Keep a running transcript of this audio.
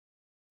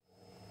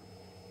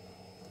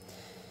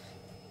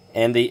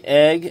And the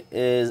egg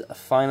is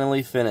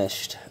finally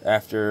finished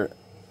after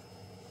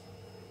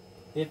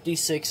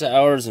 56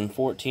 hours and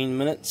 14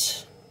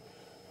 minutes.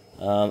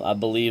 I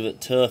believe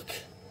it took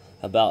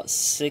about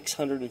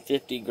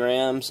 650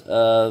 grams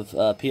of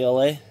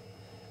PLA.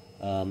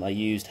 I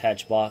used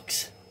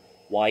Hatchbox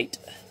white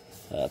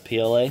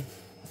PLA.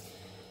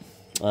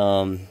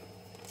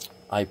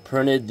 I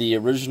printed the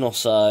original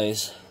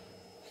size.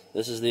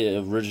 This is the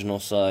original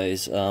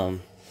size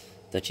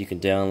that you can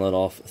download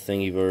off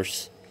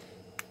Thingiverse.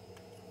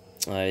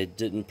 I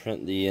didn't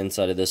print the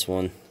inside of this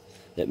one.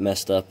 It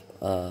messed up,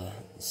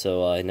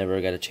 so I never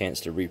got a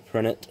chance to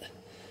reprint it.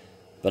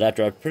 But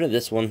after I printed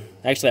this one,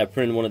 actually I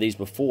printed one of these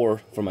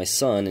before for my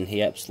son, and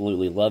he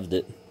absolutely loved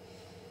it.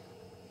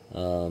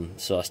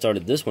 So I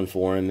started this one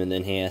for him, and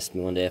then he asked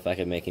me one day if I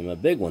could make him a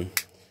big one.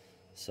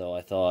 So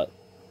I thought,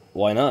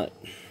 why not?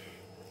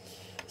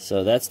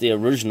 So that's the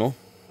original.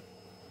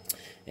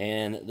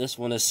 And this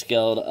one is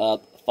scaled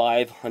up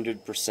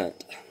 500%.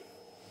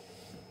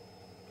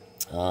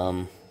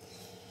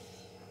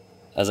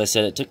 As I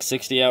said, it took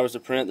 60 hours to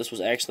print. This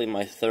was actually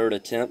my third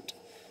attempt.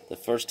 The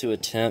first two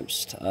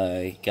attempts,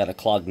 I got a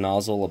clogged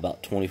nozzle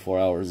about 24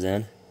 hours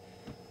in,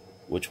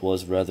 which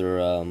was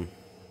rather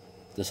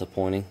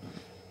disappointing.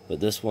 But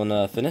this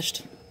one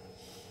finished.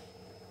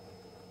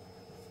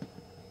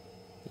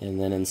 And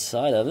then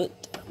inside of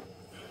it,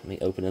 let me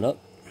open it up.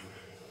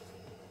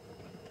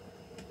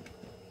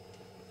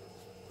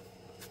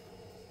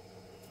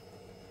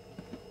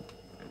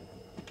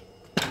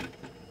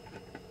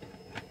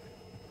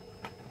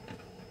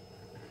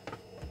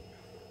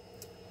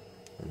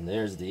 And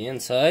there's the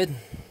inside.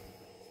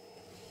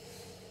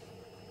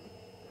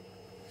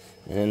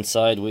 And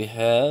inside we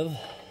have,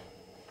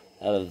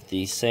 out of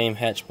the same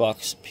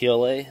Hatchbox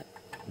PLA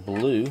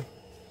blue,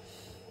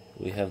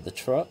 we have the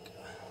truck.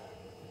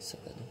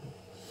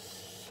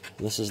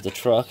 This is the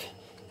truck.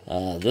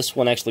 This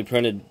one actually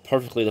printed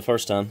perfectly the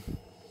first time.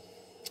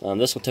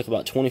 This one took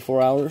about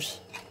 24 hours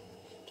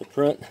to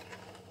print.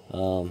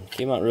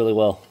 Came out really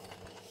well.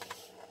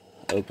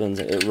 Opens,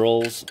 it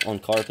rolls on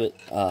carpet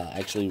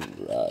actually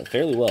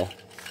fairly well.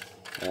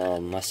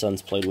 My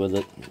son's played with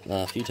it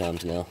a few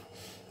times now,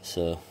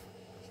 so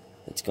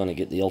it's going to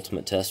get the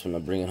ultimate test when I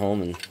bring it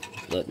home and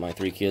let my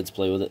 3 kids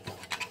play with it.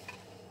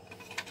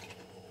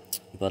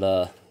 But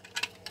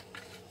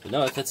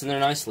no, it fits in there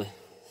nicely.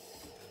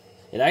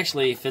 It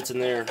actually fits in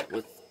there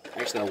with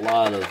actually a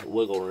lot of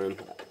wiggle room.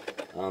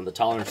 The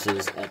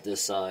tolerances at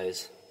this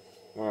size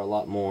are a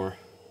lot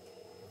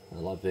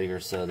bigger,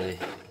 so it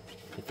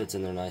fits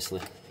in there nicely.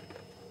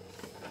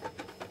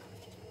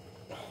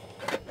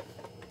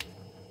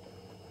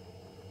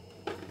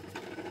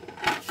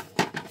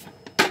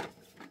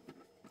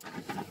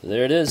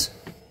 There it is.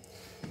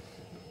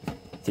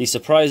 The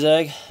surprise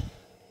egg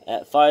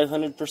at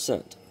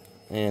 500%.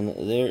 And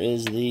there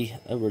is the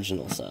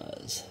original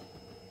size.